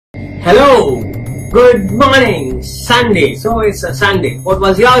Hello, good morning, Sunday. So it's a Sunday. What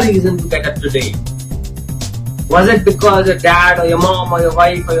was your reason to get up today? Was it because your dad or your mom or your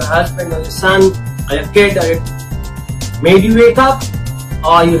wife or your husband or your son or your kid or your made you wake up,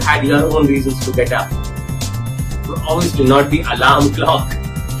 or you had your own reasons to get up? Obviously not the alarm clock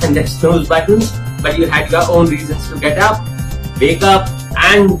and the snooze buttons, but you had your own reasons to get up, wake up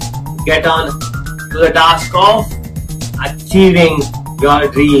and get on to the task of achieving your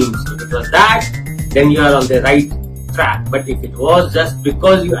dreams. If it was that, then you are on the right track. But if it was just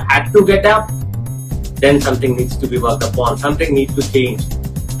because you had to get up, then something needs to be worked upon, something needs to change,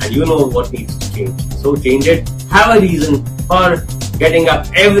 and you know what needs to change. So change it, have a reason for getting up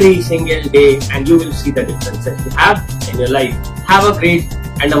every single day, and you will see the difference that you have in your life. Have a great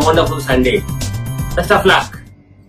and a wonderful Sunday. Best of luck.